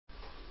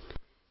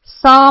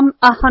Psalm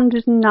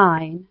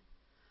 109.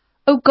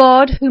 O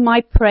God, whom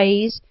I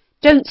praise,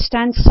 don't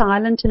stand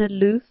silent and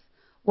aloof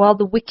while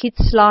the wicked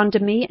slander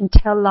me and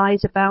tell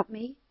lies about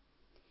me.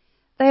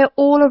 They are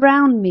all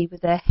around me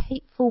with their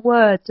hateful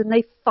words, and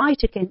they fight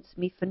against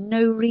me for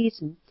no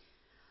reason.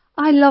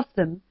 I love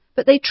them,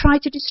 but they try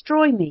to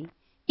destroy me,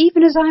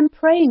 even as I am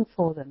praying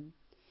for them.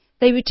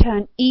 They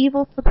return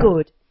evil for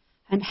good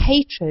and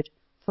hatred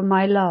for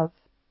my love.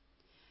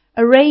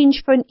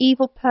 Arrange for an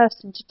evil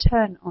person to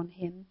turn on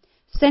him.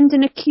 Send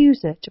an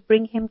accuser to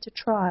bring him to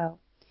trial.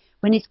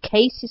 When his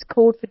case is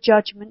called for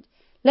judgment,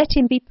 let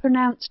him be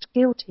pronounced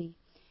guilty.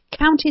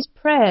 Count his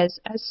prayers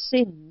as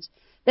sins.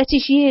 Let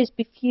his years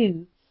be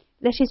few.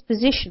 Let his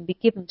position be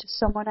given to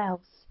someone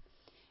else.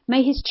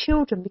 May his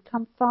children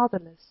become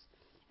fatherless,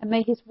 and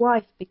may his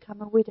wife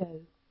become a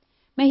widow.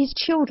 May his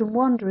children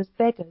wander as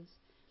beggars.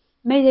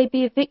 May they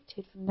be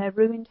evicted from their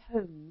ruined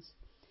homes.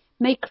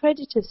 May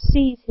creditors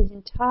seize his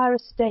entire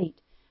estate,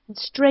 and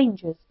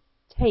strangers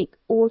take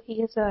all he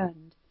has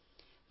earned.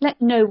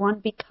 Let no one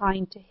be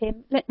kind to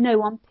him. Let no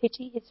one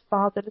pity his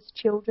fatherless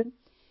children.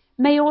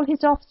 May all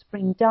his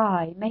offspring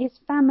die. May his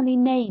family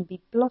name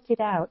be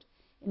blotted out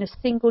in a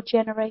single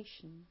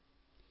generation.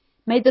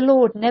 May the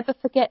Lord never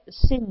forget the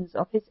sins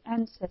of his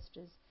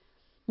ancestors.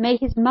 May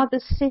his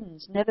mother's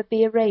sins never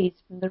be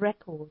erased from the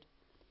record.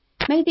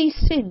 May these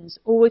sins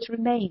always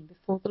remain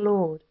before the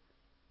Lord,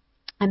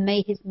 and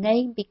may his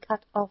name be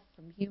cut off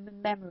from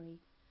human memory.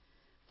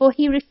 For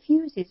he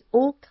refuses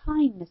all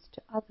kindness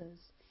to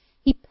others.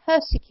 He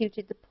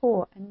persecuted the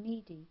poor and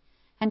needy,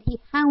 and he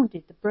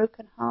hounded the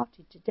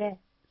broken-hearted to death.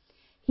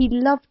 He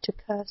loved to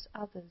curse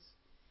others.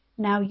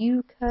 Now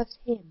you curse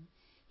him.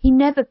 He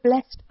never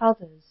blessed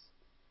others.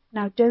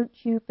 Now don't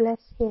you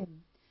bless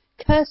him.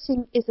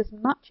 Cursing is as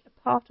much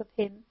a part of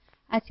him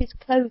as his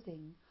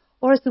clothing,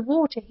 or as the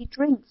water he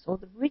drinks, or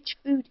the rich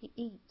food he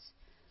eats.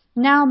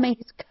 Now may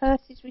his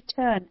curses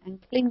return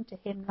and cling to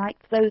him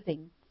like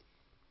clothing.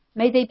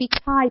 May they be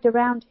tied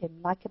around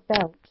him like a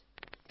belt.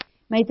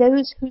 May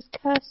those whose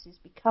curses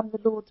become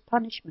the Lord's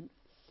punishment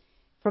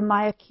from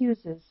my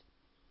accusers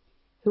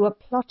who are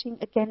plotting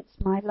against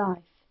my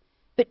life.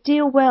 But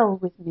deal well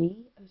with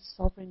me, O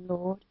sovereign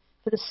Lord,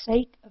 for the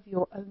sake of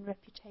your own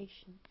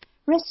reputation.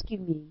 Rescue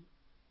me,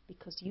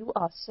 because you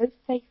are so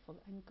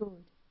faithful and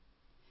good.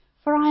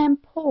 For I am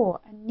poor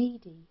and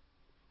needy,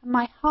 and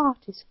my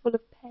heart is full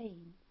of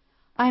pain.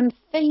 I am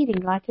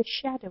fading like a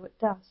shadow at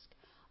dusk.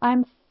 I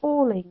am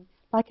falling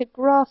like a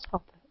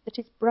grasshopper that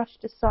is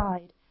brushed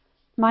aside.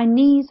 My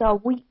knees are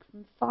weak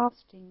from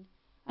fasting,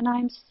 and I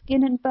am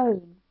skin and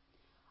bone.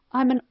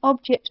 I am an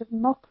object of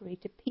mockery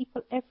to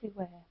people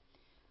everywhere.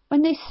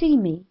 When they see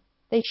me,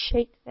 they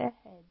shake their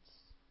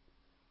heads.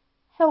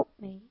 Help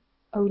me,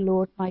 O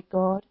Lord my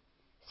God.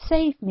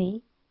 Save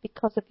me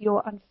because of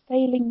your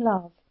unfailing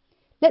love.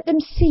 Let them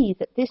see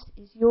that this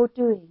is your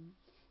doing,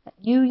 that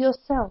you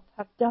yourself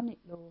have done it,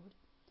 Lord.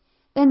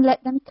 Then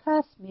let them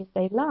curse me if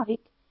they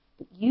like,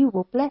 but you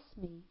will bless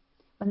me.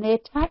 When they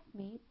attack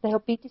me, they'll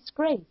be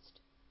disgraced.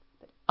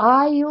 But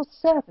I, your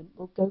servant,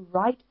 will go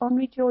right on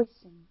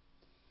rejoicing.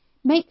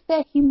 Make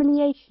their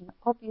humiliation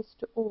obvious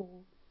to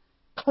all.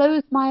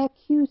 Clothe my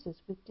accusers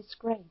with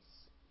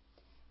disgrace.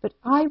 But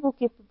I will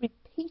give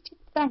repeated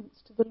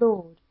thanks to the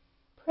Lord,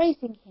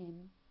 praising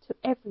him to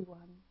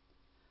everyone.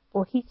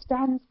 For he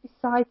stands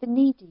beside the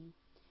needy,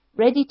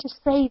 ready to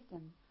save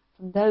them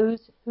from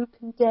those who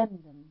condemn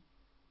them.